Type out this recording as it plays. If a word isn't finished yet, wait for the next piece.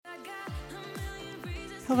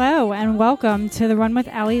Hello and welcome to the Run with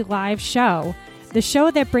Ellie live show, the show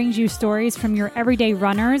that brings you stories from your everyday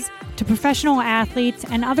runners to professional athletes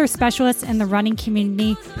and other specialists in the running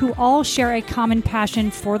community who all share a common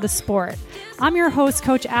passion for the sport. I'm your host,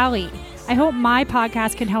 Coach Allie. I hope my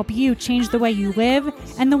podcast can help you change the way you live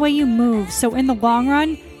and the way you move, so in the long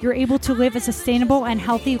run, you're able to live a sustainable and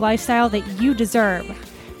healthy lifestyle that you deserve.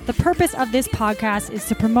 The purpose of this podcast is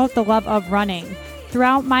to promote the love of running.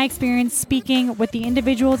 Throughout my experience speaking with the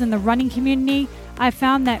individuals in the running community, I've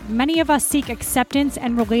found that many of us seek acceptance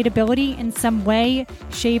and relatability in some way,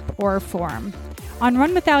 shape, or form. On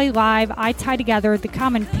Run with Ellie Live, I tie together the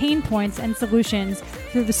common pain points and solutions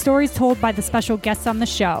through the stories told by the special guests on the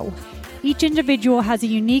show. Each individual has a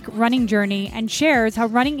unique running journey and shares how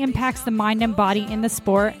running impacts the mind and body in the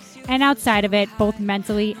sport and outside of it, both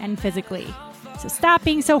mentally and physically. So stop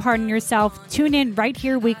being so hard on yourself. Tune in right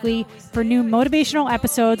here weekly for new motivational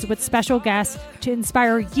episodes with special guests to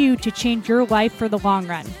inspire you to change your life for the long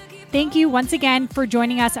run. Thank you once again for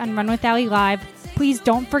joining us on Run with Ellie Live. Please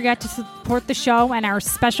don't forget to support the show and our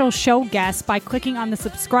special show guests by clicking on the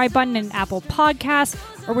subscribe button in Apple Podcasts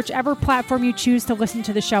or whichever platform you choose to listen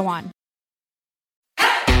to the show on.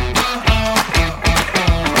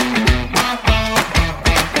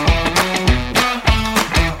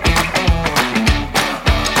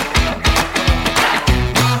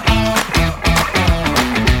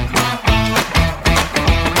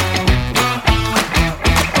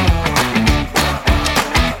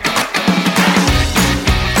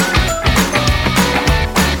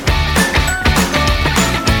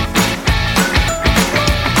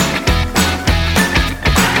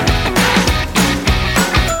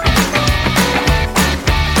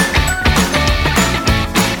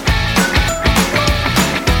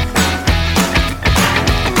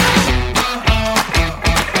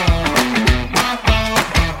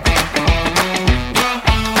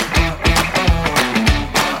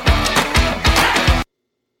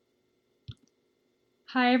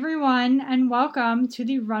 Hi, everyone, and welcome to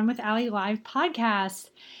the Run with Ellie Live podcast.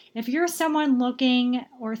 If you're someone looking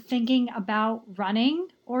or thinking about running,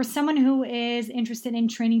 or someone who is interested in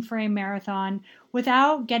training for a marathon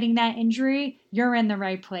without getting that injury, you're in the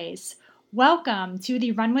right place. Welcome to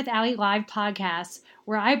the Run with Ellie Live podcast,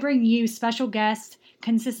 where I bring you special guests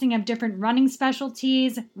consisting of different running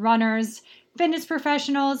specialties, runners, fitness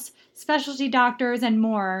professionals, specialty doctors, and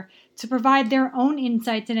more to provide their own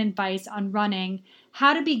insights and advice on running,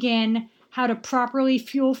 how to begin, how to properly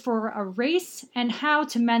fuel for a race, and how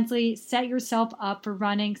to mentally set yourself up for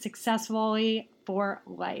running successfully for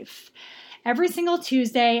life. Every single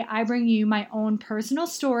Tuesday, I bring you my own personal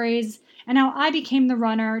stories and how I became the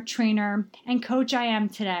runner, trainer, and coach I am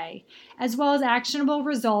today, as well as actionable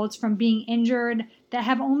results from being injured that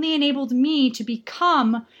have only enabled me to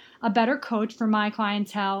become a better coach for my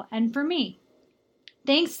clientele and for me.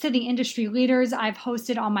 Thanks to the industry leaders I've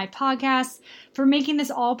hosted on my podcast for making this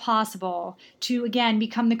all possible to, again,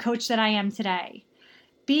 become the coach that I am today.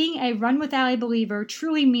 Being a Run with Ellie believer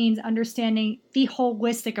truly means understanding the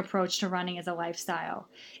holistic approach to running as a lifestyle.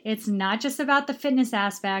 It's not just about the fitness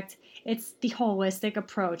aspect, it's the holistic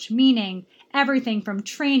approach, meaning everything from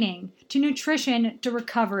training to nutrition to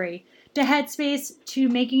recovery to headspace to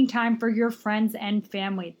making time for your friends and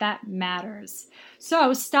family. That matters.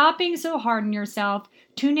 So stop being so hard on yourself.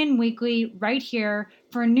 Tune in weekly right here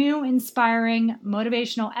for new, inspiring,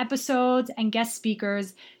 motivational episodes and guest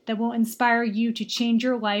speakers that will inspire you to change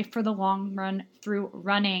your life for the long run through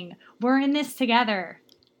running. We're in this together.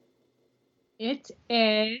 It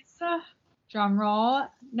is, drumroll,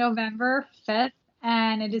 November 5th,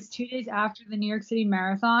 and it is 2 days after the New York City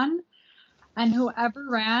Marathon. And whoever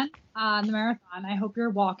ran the marathon, I hope you're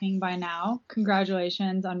walking by now.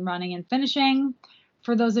 Congratulations on running and finishing.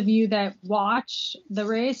 For those of you that watch the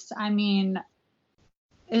race, I mean,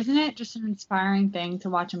 isn't it just an inspiring thing to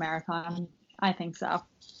watch a marathon? I think so.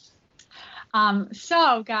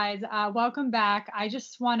 So guys, welcome back. I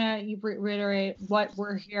just want to reiterate what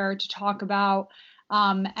we're here to talk about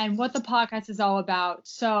and what the podcast is all about.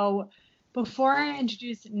 So before I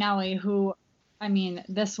introduce Nellie, who, I mean,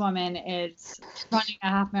 this woman is running a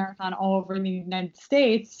half marathon all over the United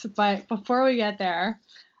States. But before we get there,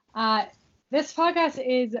 this podcast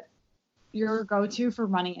is your go-to for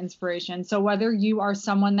running inspiration. So whether you are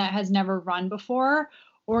someone that has never run before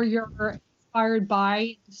or you're inspired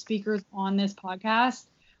by the speakers on this podcast,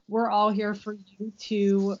 we're all here for you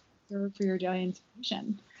to serve for your daily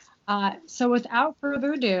inspiration. So without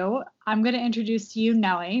further ado, I'm going to introduce to you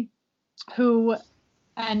Nellie, who,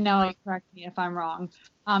 and Nellie, correct me if I'm wrong,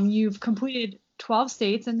 you've completed 12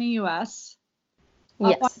 states in the U.S.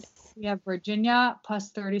 Yes. We have Virginia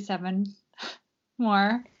plus 37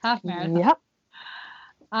 more, half marathon. Yep.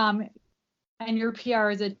 And your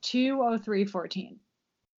PR is a 2:03:14.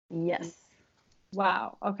 Yes.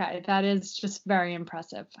 Wow. Okay, that is just very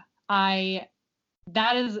impressive.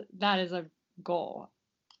 That is a goal.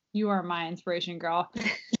 You are my inspiration, girl.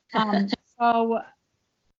 So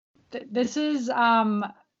this is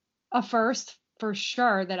a first for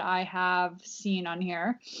sure that I have seen on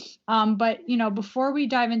here. But before we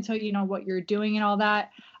dive into what you're doing and all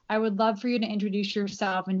that, I would love for you to introduce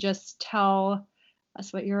yourself and just tell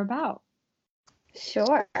us what you're about.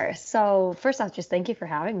 Sure. So first off, just thank you for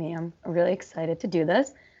having me. I'm really excited to do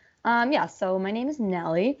this. So my name is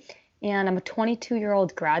Nellie, and I'm a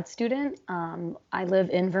 22-year-old grad student. I live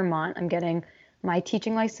in Vermont. I'm getting my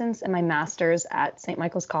teaching license and my master's at St.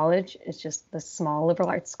 Michael's College. It's just the small liberal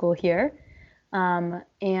arts school here.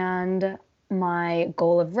 And my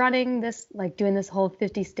goal of running this, like doing this whole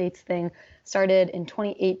 50 states thing, started in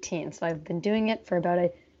 2018. So I've been doing it for about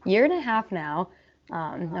a year and a half now.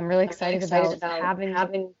 I'm really excited about having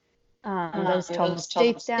those 12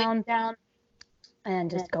 states down and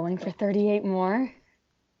just going for 38 more.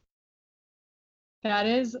 That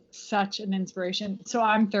is such an inspiration. So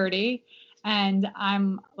I'm 30 and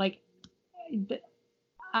I'm like,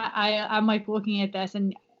 I'm like looking at this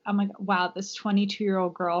and I'm like, wow, this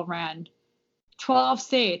 22-year-old girl ran 12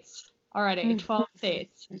 states already, 12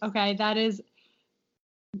 states. Okay, that is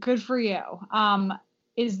good for you.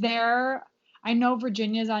 I know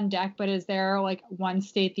Virginia's on deck, but is there like one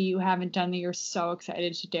state that you haven't done that you're so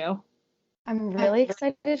excited to do? I'm really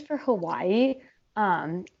excited for Hawaii.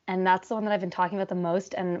 And that's the one that I've been talking about the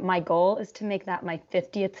most. And my goal is to make that my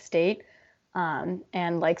 50th state.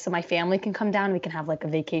 And like, so my family can come down, we can have like a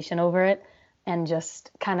vacation over it and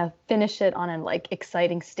just kind of finish it on a like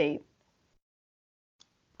exciting state.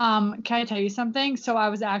 Can I tell you something? So I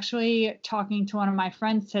was actually talking to one of my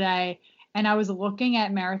friends today and I was looking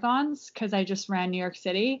at marathons because I just ran New York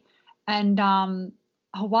City and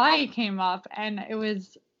Hawaii came up and it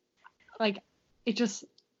was like,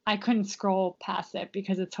 I couldn't scroll past it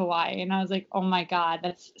because it's Hawaii. And I was like, oh my God,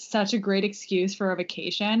 that's such a great excuse for a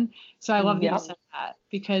vacation. So I love that you said that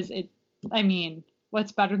because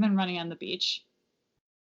what's better than running on the beach?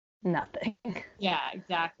 Nothing. Yeah,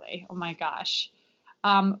 exactly. Oh my gosh.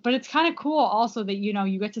 But it's kind of cool also that,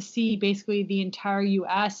 you get to see basically the entire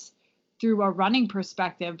US through a running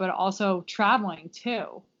perspective, but also traveling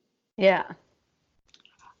too. Yeah.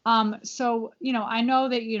 So, I know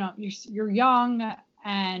that, you're young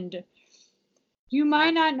and you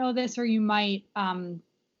might not know this or you might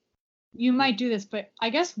do this, but I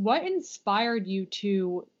guess what inspired you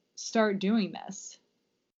to start doing this?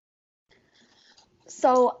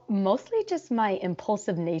 So mostly just my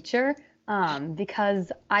impulsive nature,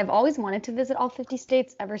 because I've always wanted to visit all 50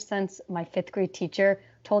 states ever since my fifth grade teacher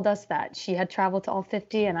told us that she had traveled to all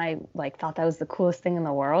 50, and I like thought that was the coolest thing in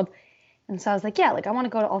the world. And so I was like, yeah, like I want to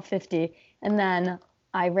go to all 50. And then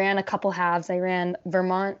I ran a couple halves. I ran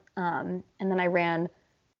Vermont, and then I ran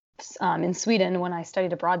in Sweden when I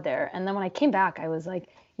studied abroad there. And then when I came back, I was like,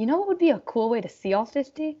 you know what would be a cool way to see all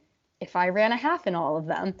 50? If I ran a half in all of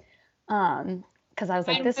them. Because I was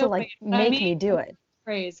like, this will like make me do it.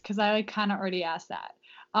 Phrase, because I like kind of already asked that.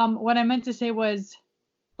 What I meant to say was,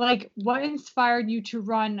 like, what inspired you to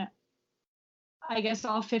run, I guess,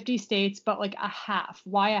 all 50 states, but like a half?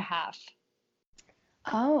 Why a half?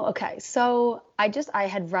 Oh, okay. So I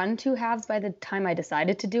had run two halves by the time I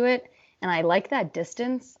decided to do it, and I like that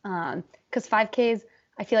distance. Because 5Ks,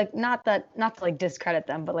 I feel like not to like discredit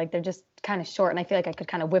them, but like they're just kind of short, and I feel like I could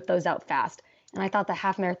kind of whip those out fast. And I thought the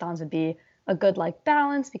half marathons would be a good like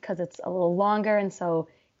balance because it's a little longer, and so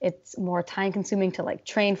it's more time consuming to like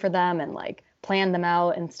train for them and like plan them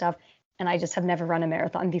out and stuff. And I just have never run a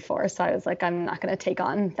marathon before, so I was like, I'm not going to take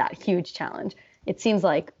on that huge challenge. It seems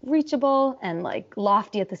like reachable and like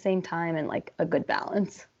lofty at the same time and like a good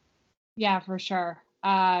balance. Yeah, for sure.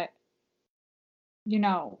 As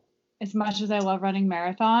much as I love running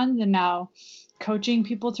marathons and now coaching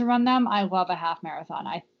people to run them, I love a half marathon.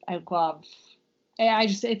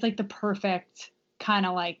 It's like the perfect kind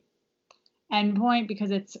of like endpoint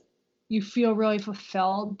because you feel really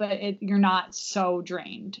fulfilled, but you're not so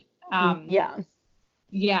drained. Yeah.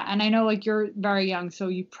 Yeah, and I know like you're very young, so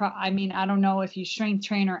I don't know if you strength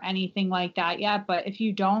train or anything like that yet, but if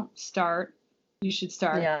you don't start, you should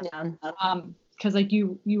start. Yeah. Because like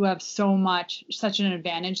you have such an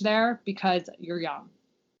advantage there because you're young,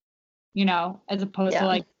 as opposed to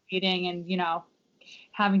like waiting and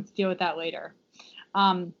having to deal with that later.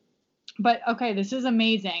 But okay, this is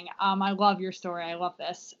amazing. I love your story. I love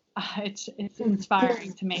this. It's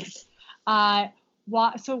inspiring to me.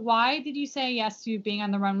 Why did you say yes to being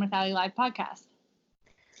on the Run with Allie Live podcast?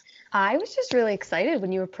 I was just really excited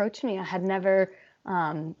when you approached me. I had never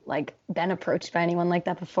like been approached by anyone like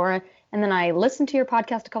that before. And then I listened to your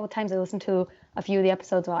podcast a couple of times. I listened to a few of the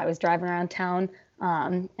episodes while I was driving around town.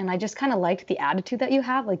 And I just kind of liked the attitude that you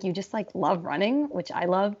have. Like you just like love running, which I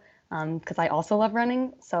love because I also love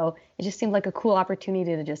running. So it just seemed like a cool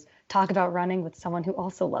opportunity to just talk about running with someone who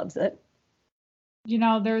also loves it.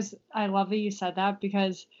 I love that you said that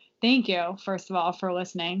because thank you, first of all, for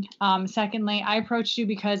listening. Secondly, I approached you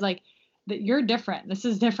because like that you're different. This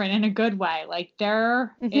is different in a good way. Like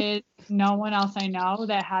there is no one else I know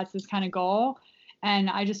that has this kind of goal. And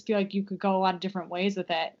I just feel like you could go a lot of different ways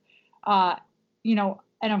with it. Uh,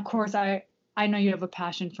 and of course I know you have a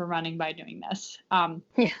passion for running by doing this.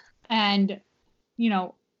 Yeah. And, you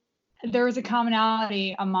know, there is a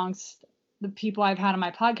commonality amongst the people I've had on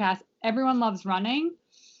my podcast. Everyone loves running.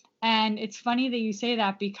 And it's funny that you say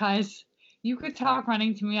that because you could talk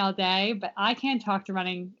running to me all day, but I can't talk to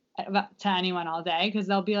running to anyone all day because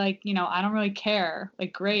they'll be like, I don't really care.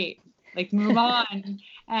 Like, great. Like, move on.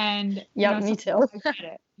 And, Yep, me too. I get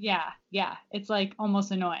it. Yeah. Yeah. It's like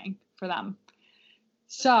almost annoying for them.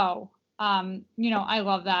 So, I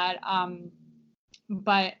love that.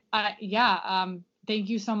 But thank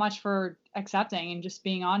you so much for accepting and just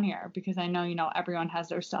being on here because I know, everyone has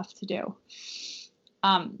their stuff to do.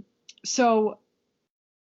 So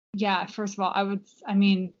yeah, first of all,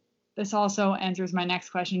 this also answers my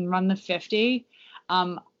next question. Run the 50.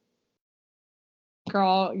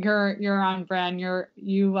 Girl, you're on brand. You're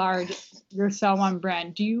so on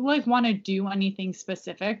brand. Do you like want to do anything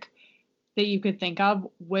specific that you could think of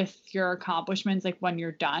with your accomplishments, like when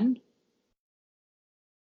you're done?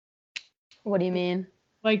 What do you mean?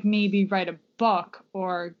 Like maybe write a book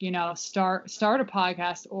or, start a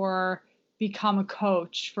podcast or become a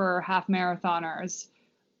coach for half marathoners.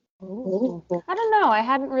 Ooh. I don't know. I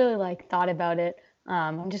hadn't really like thought about it.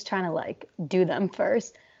 I'm just trying to like do them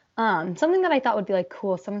first. Something that I thought would be like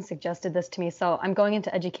cool. Someone suggested this to me. So I'm going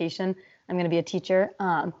into education. I'm going to be a teacher.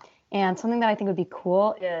 And something that I think would be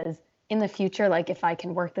cool is in the future, like if I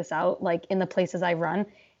can work this out, like in the places I run,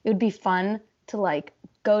 it would be fun to like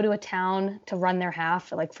go to a town to run their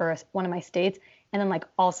half, like for one of my states, and then like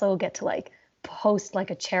also get to like post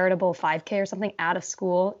like a charitable 5K or something out of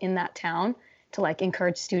school in that town to like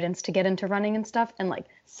encourage students to get into running and stuff and like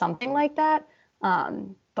something like that.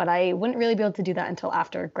 But I wouldn't really be able to do that until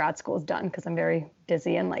after grad school is done because I'm very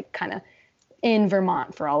busy and like kind of in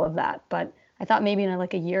Vermont for all of that. But I thought maybe in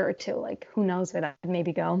like a year or two, like who knows where that could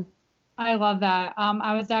maybe go. I love that.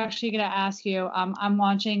 I was actually going to ask you, I'm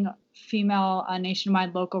launching female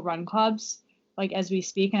nationwide local run clubs like as we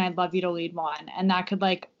speak, and I'd love you to lead one. And that could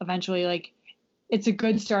like eventually like it's a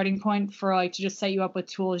good starting point for like to just set you up with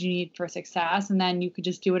tools you need for success, and then you could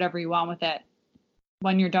just do whatever you want with it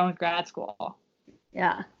when you're done with grad school.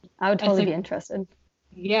 Yeah, I would totally be interested.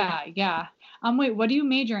 Yeah, yeah. Wait, what are you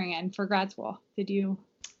majoring in for grad school?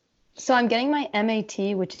 So I'm getting my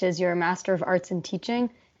MAT, which is your Master of Arts in Teaching,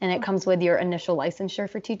 and it comes with your initial licensure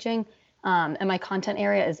for teaching. And my content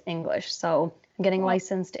area is English, so I'm getting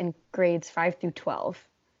licensed in grades 5 through 12.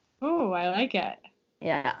 Oh, I like it.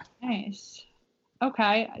 Yeah. Nice.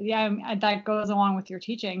 Okay. Yeah, that goes along with your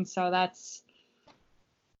teaching, so that's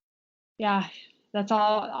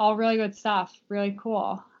all really good stuff. Really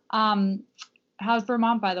cool. How's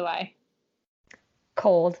Vermont, by the way?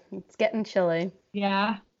 Cold. It's getting chilly.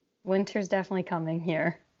 Yeah. Winter's definitely coming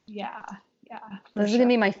here. Yeah. Yeah. This is gonna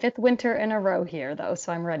be my 5th winter in a row here, though,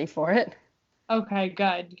 so I'm ready for it. Okay,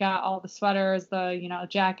 good. You got all the sweaters, the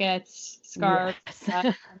jackets, scarves.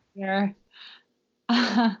 Yes. Here.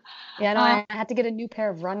 Yeah, no, I had to get a new pair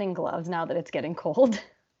of running gloves now that it's getting cold.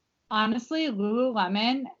 Honestly,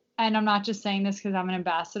 Lululemon, and I'm not just saying this because I'm an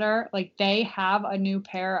ambassador, like they have a new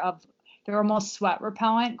pair of, they're almost sweat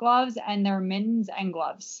repellent gloves and they're mittens and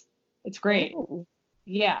gloves. It's great. Ooh.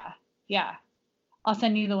 Yeah. Yeah. I'll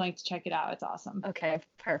send you the link to check it out. It's awesome. Okay,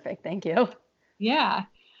 perfect. Thank you. Yeah.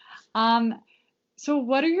 So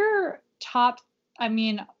what are your top, I'm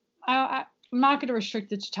not going to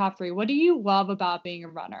restrict it to top 3. What do you love about being a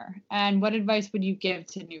runner? And what advice would you give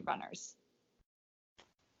to new runners?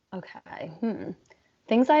 Okay.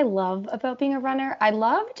 Things I love about being a runner. I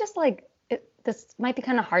love just like, this might be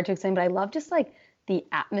kind of hard to explain, but I love just like the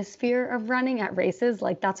atmosphere of running at races.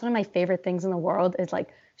 Like that's one of my favorite things in the world is like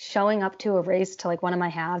showing up to a race to like one of my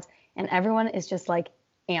halves and everyone is just like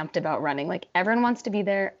amped about running. Like everyone wants to be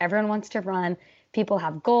there. Everyone wants to run. People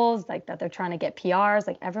have goals like that they're trying to get PRs.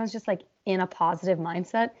 Like everyone's just like in a positive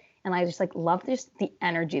mindset. And I just like love just the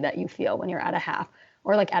energy that you feel when you're at a half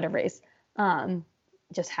or like at a race.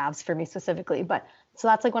 Just halves for me specifically. But so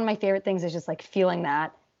that's like one of my favorite things is just like feeling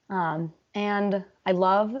that. And I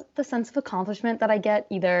love the sense of accomplishment that I get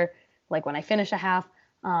either like when I finish a half,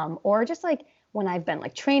 or just like when I've been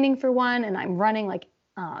like training for one and I'm running like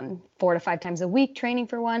 4 to 5 times a week training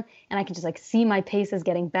for one, and I can just like see my paces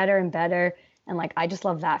getting better and better. And like I just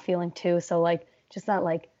love that feeling too. So like just that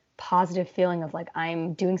like positive feeling of like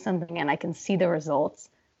I'm doing something and I can see the results.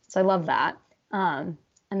 So I love that. And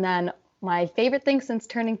then my favorite thing since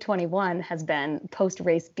turning 21 has been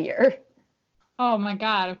post-race beer. Oh my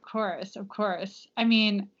God, of course, of course. I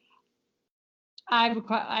mean,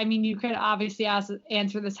 you could obviously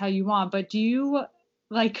answer this how you want, but do you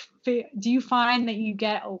like, do you find that you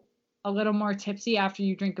get a little more tipsy after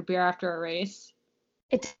you drink a beer after a race?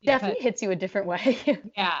 It Because, definitely hits you a different way.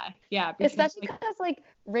 yeah, because Especially because like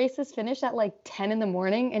races finish at like 10 in the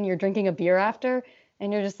morning and you're drinking a beer after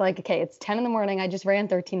and you're just like, okay, it's 10 in the morning. I just ran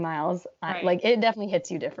 13 miles. right. Like it definitely hits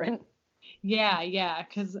you different. Yeah,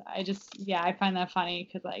 because I find that funny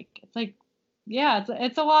because yeah,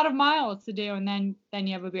 it's a lot of miles to do, and then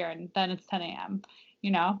you have a beer, and then it's 10 a.m.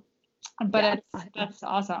 You know, but Yeah. that's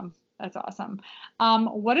awesome. That's awesome.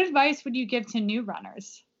 What advice would you give to new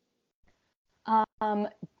runners? Um,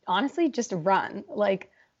 Honestly, just run. Like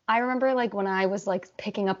I remember like when I was like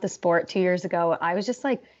picking up the sport 2 years ago, I was just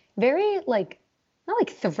like very like not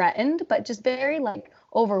like threatened, but just very like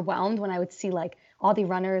overwhelmed when I would see like all the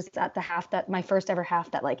runners at the half that my first ever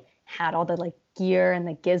half that like had all the like gear and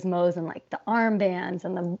the gizmos and like the armbands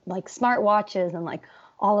and the like smart watches and like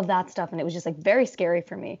all of that stuff. And it was just like very scary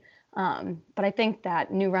for me. But I think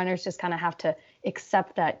that new runners just kind of have to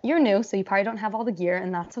accept that you're new, so you probably don't have all the gear,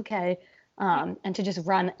 and that's okay, and to just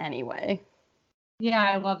run anyway. Yeah,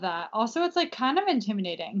 I love that. Also, it's like kind of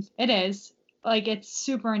intimidating. It is. Like it's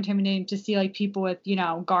super intimidating to see like people with,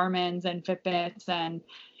 Garmin's and Fitbits and,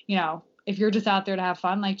 if you're just out there to have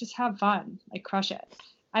fun, like just have fun, like crush it.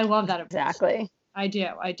 I love that advice. Exactly. I do,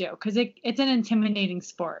 because it's an intimidating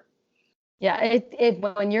sport. Yeah, it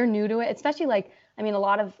when you're new to it, especially like I mean, a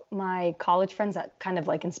lot of my college friends that kind of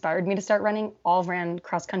like inspired me to start running all ran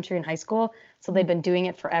cross country in high school, so they've been doing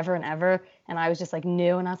it forever and ever, and I was just like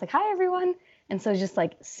new, and I was like, "Hi, everyone," and so it's just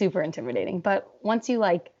like super intimidating. But once you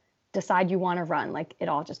like decide you want to run, like it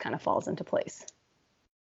all just kind of falls into place.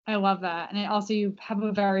 I love that. And also you have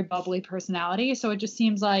a very bubbly personality, so it just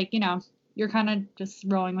seems like, you're kind of just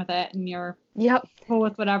rolling with it and you're Yep. cool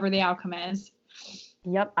with whatever the outcome is.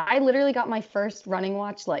 Yep. I literally got my first running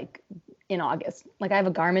watch like in August. Like I have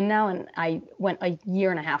a Garmin now and I went a year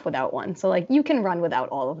and a half without one. So like you can run without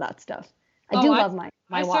all of that stuff. I Oh, do love my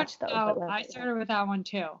I started watch though, but out like I started with that one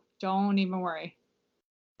too. Don't even worry.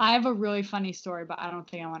 I have a really funny story, but I don't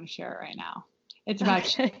think I want to share it right now. It's about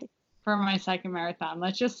okay. for my second marathon.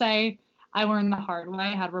 Let's just say I learned the hard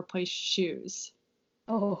way how to replace shoes.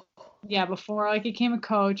 Oh, Yeah, before I became a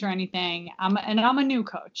coach or anything. I'm a new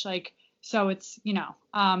coach. Like so it's, yeah,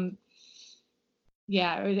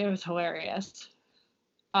 it was hilarious.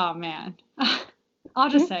 Oh man. I'll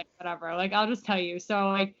just say whatever. Like I'll just tell you. So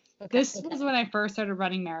like okay. this was when I first started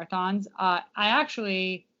running marathons.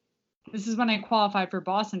 This is when I qualified for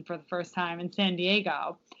Boston for the first time in San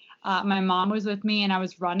Diego. My mom was with me and I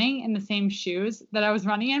was running in the same shoes that I was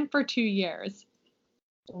running in for 2 years.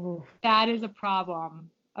 Ooh. That is a problem.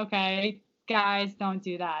 Okay. Guys, don't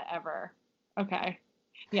do that ever. Okay.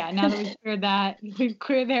 Yeah, now that we've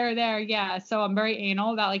cleared there. Yeah. So I'm very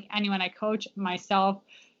anal about like anyone I coach, myself,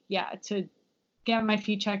 yeah, to get my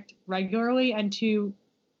feet checked regularly and to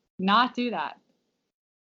not do that.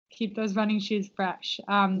 Keep those running shoes fresh.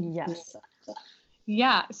 Yes.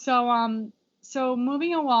 Yeah. So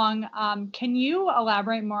moving along, can you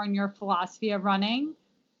elaborate more on your philosophy of running?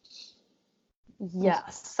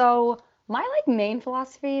 Yes. So my like main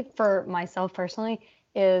philosophy for myself personally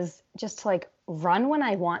is just to like run when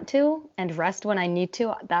I want to and rest when I need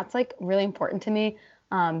to. That's like really important to me,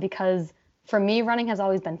 because for me running has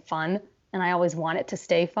always been fun and I always want it to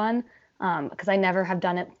stay fun, because I never have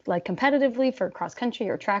done it like competitively for cross country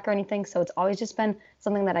or track or anything. So it's always just been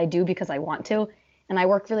something that I do because I want to, and I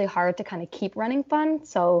work really hard to kind of keep running fun.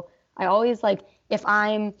 So I always like if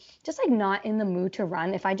I'm just like not in the mood to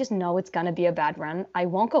run, if I just know it's gonna be a bad run, I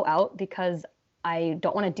won't go out because I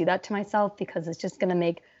don't want to do that to myself because it's just gonna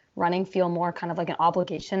make running feel more kind of like an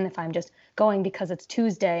obligation if I'm just going because it's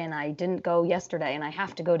Tuesday and I didn't go yesterday and I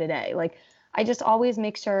have to go today. Like I just always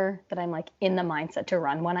make sure that I'm like in the mindset to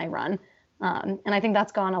run when I run. And I think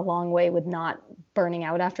that's gone a long way with not burning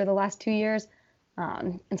out after the last 2 years.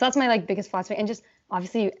 And so that's my like biggest philosophy. And just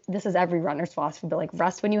obviously this is every runner's philosophy, but like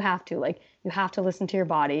rest when you have to. Like you have to listen to your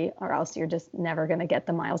body or else you're just never gonna get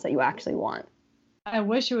the miles that you actually want. I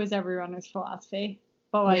wish it was every runner's philosophy,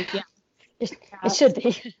 but Yeah, like, yeah, it should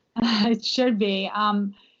be. it should be.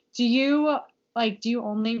 Do you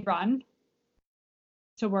only run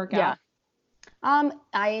to work Yeah. out?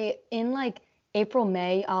 I in like April,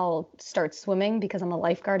 May, I'll start swimming because I'm a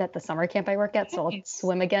lifeguard at the summer camp I work at, so I'll Nice.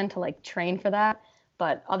 swim again to like train for that.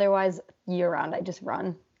 But otherwise, year round, I just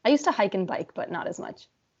run. I used to hike and bike, but not as much.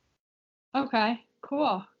 Okay,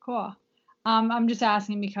 cool, cool. I'm just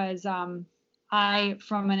asking because from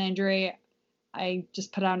an injury, I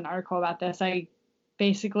just put out an article about this.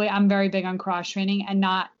 I'm very big on cross training and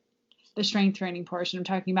not the strength training portion. I'm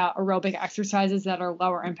talking about aerobic exercises that are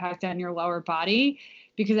lower impact on your lower body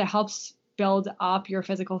because it helps build up your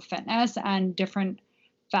physical fitness and different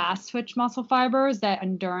fast twitch muscle fibers that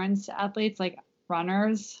endurance athletes like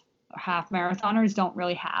runners, half marathoners don't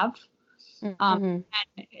really have. Hmm. And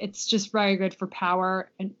it's just very good for power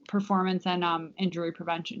and performance and injury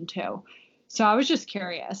prevention too. So I was just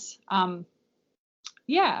curious.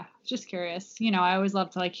 Yeah, just curious. I always love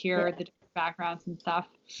to like hear Yeah. the different backgrounds and stuff.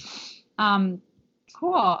 Um,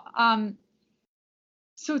 cool.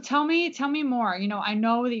 So tell me more. I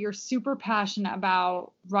know that you're super passionate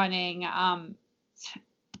about running. Tell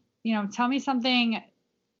me something.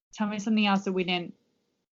 Tell me something else that we didn't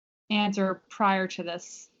answer prior to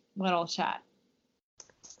this little chat.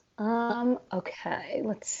 Okay,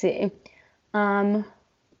 let's see. Um,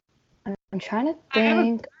 I'm trying to I have a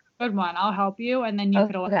think. good one. I'll help you, and then you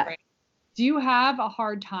could Okay. elaborate. Do you have a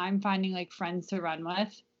hard time finding like friends to run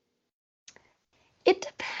with? It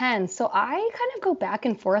depends. So I kind of go back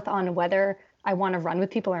and forth on whether I want to run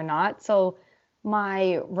with people or not. So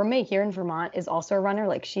my roommate here in Vermont is also a runner.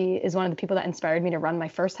 Like she is one of the people that inspired me to run my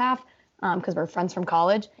first half because we're friends from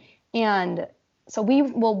college. And so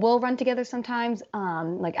we'll run together sometimes,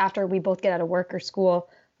 like after we both get out of work or school.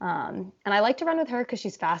 And I like to run with her because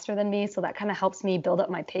she's faster than me, so that kind of helps me build up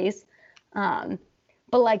my pace. Um,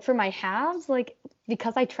 but like for my halves, like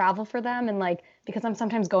because I travel for them and like because I'm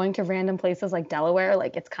sometimes going to random places like Delaware,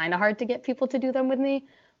 like it's kind of hard to get people to do them with me.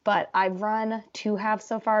 But I've run two halves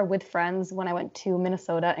so far with friends when I went to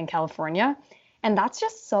Minnesota and California. And that's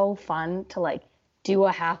just so fun to like do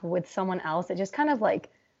a half with someone else. It just kind of like,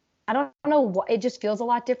 I don't know what, it just feels a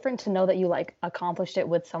lot different to know that you like accomplished it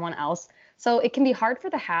with someone else. So it can be hard for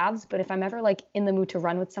the halves, but if I'm ever like in the mood to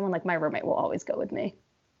run with someone, like my roommate will always go with me.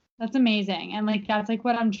 That's amazing. And like that's like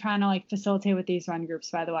what I'm trying to like facilitate with these run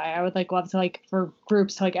groups, by the way. I would like love to like for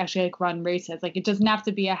groups to like actually like run races. Like it doesn't have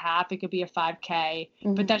to be a half, it could be a 5K.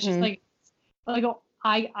 But that's just Hmm. like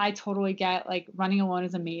I totally get like running alone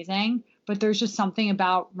is amazing, but there's just something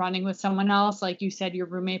about running with someone else. Like you said, your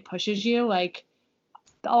roommate pushes you. Like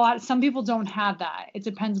some people don't have that. It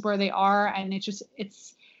depends where they are, and it's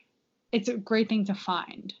a great thing to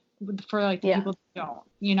find for like the Yeah. people that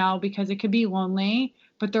don't, because it could be lonely,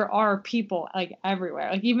 but there are people like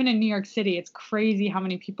everywhere. Like even in New York City, it's crazy how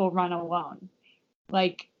many people run alone.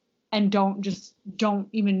 Like and don't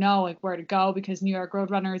even know like where to go because New York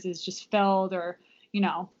Roadrunners is just filled or,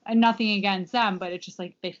 and nothing against them, but it's just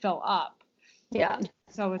like they fill up. Yeah.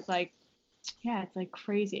 So it's like, yeah, it's like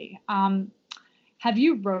crazy. Have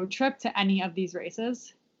you road tripped to any of these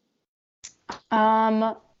races?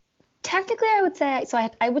 Um, Technically, I would say so.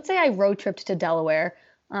 I would say I road tripped to Delaware,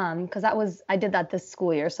 because I did that this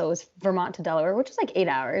school year, so it was Vermont to Delaware, which is like 8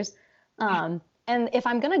 hours. And if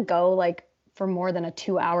I'm gonna go like for more than a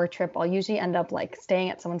 2 hour trip, I'll usually end up like staying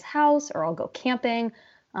at someone's house or I'll go camping.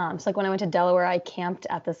 So like when I went to Delaware, I camped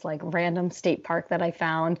at this like random state park that I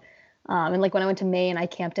found. And like when I went to Maine, I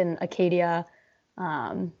camped in Acadia.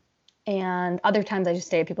 Um, and other times I just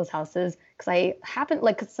stay at people's houses because I happen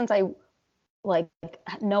like since I like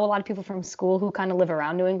know a lot of people from school who kind of live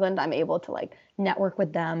around New England, I'm able to like network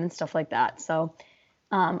with them and stuff like that. So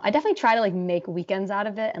I definitely try to like make weekends out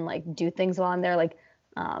of it and like do things while I'm there. Like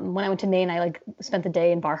when I went to Maine, I like spent the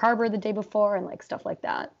day in Bar Harbor the day before and like stuff like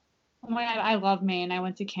that. Oh my God, I love Maine. I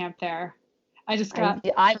went to camp there. I just I got,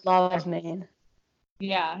 I love Maine.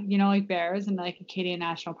 yeah, like bears and like Acadia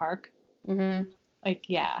National Park. Hmm. Like,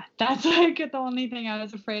 yeah, that's like the only thing I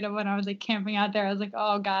was afraid of when I was like camping out there. I was like,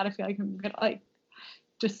 oh God, I feel like I'm gonna like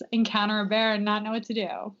just encounter a bear and not know what to do.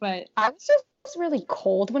 But I was just really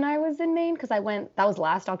cold when I was in Maine because I went, that was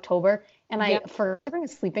last October, and yeah, I forgot to bring a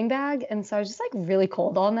sleeping bag. And so I was just like really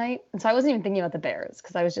cold all night. And so I wasn't even thinking about the bears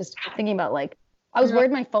because I was just thinking about like, I was you're,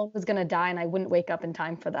 worried my phone was going to die and I wouldn't wake up in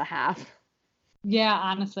time for the half. yeah,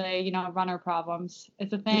 honestly, runner problems.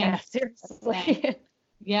 It's a Yeah, thing. It's a thing. seriously.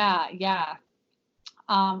 Yeah, yeah.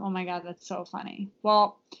 Oh my God, that's so funny.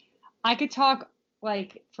 Well, I could talk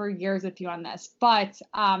like for years with you on this, but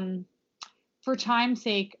for time's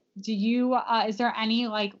sake, is there any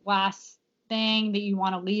like last thing that you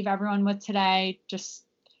want to leave everyone with today, just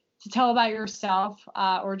to tell about yourself,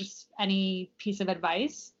 or just any piece of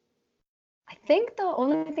advice? I think the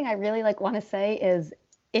only thing I really want to say is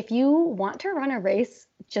if you want to run a race,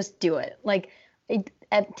 just do it.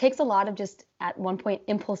 It takes a lot of just at one point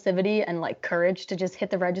impulsivity and courage to just hit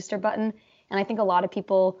the register button. And I think a lot of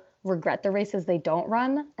people regret the races they don't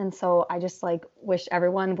run. And so I just wish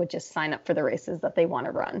everyone would just sign up for the races that they want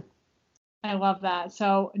to run. I love that.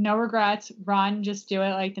 So no regrets, run, just do it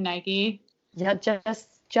like the Nike. Yeah,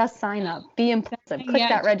 just sign up. Be impulsive. Click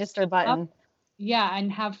that register button. Yeah,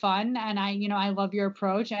 and have fun. And I love your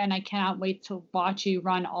approach, and I cannot wait to watch you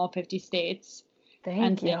run all 50 states.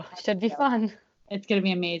 Thank you. Should be fun. It's going to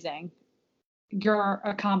be amazing. Your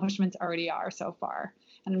accomplishments already are so far.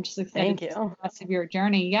 And I'm just excited to see the rest of your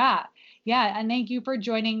journey. Yeah. And thank you for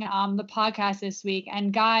joining the podcast this week.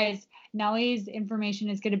 And guys, Nellie's information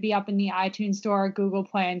is going to be up in the iTunes Store, Google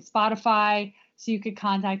Play, and Spotify. So you could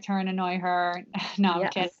contact her and annoy her. No, I'm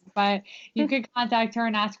kidding. But you could contact her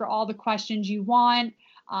and ask her all the questions you want.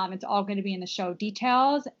 It's all going to be in the show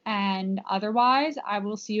details. And otherwise, I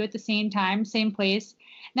will see you at the same time, same place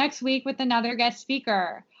next week with another guest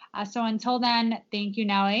speaker. So until then, thank you,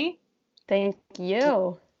 Nellie. Thank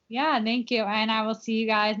you. Yeah, thank you. And I will see you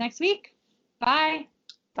guys next week. Bye.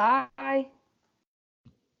 Bye.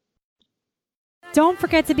 Don't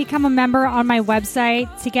forget to become a member on my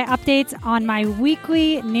website to get updates on my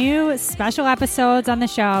weekly new special episodes on the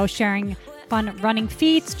show, sharing fun running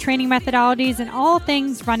feats, training methodologies, and all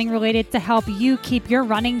things running related to help you keep your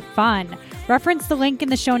running fun. Reference the link in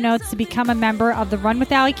the show notes to become a member of the Run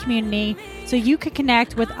with Allie community so you can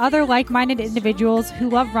connect with other like-minded individuals who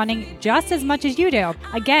love running just as much as you do.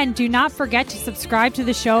 Again, do not forget to subscribe to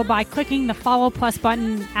the show by clicking the follow plus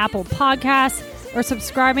button in Apple Podcasts or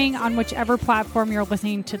subscribing on whichever platform you're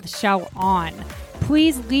listening to the show on.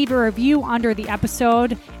 Please leave a review under the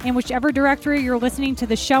episode in whichever directory you're listening to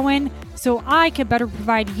the show in so I can better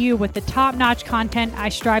provide you with the top-notch content I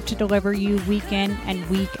strive to deliver you week in and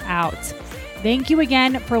week out. Thank you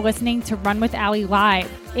again for listening to Run with Allie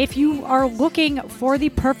Live. If you are looking for the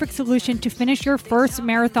perfect solution to finish your first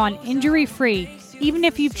marathon injury-free, even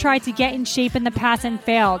if you've tried to get in shape in the past and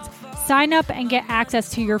failed, sign up and get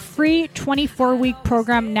access to your free 24-week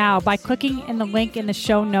program now by clicking in the link in the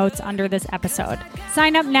show notes under this episode.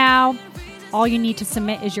 Sign up now. All you need to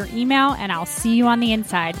submit is your email, and I'll see you on the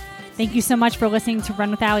inside. Thank you so much for listening to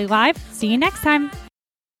Run with Allie Live. See you next time.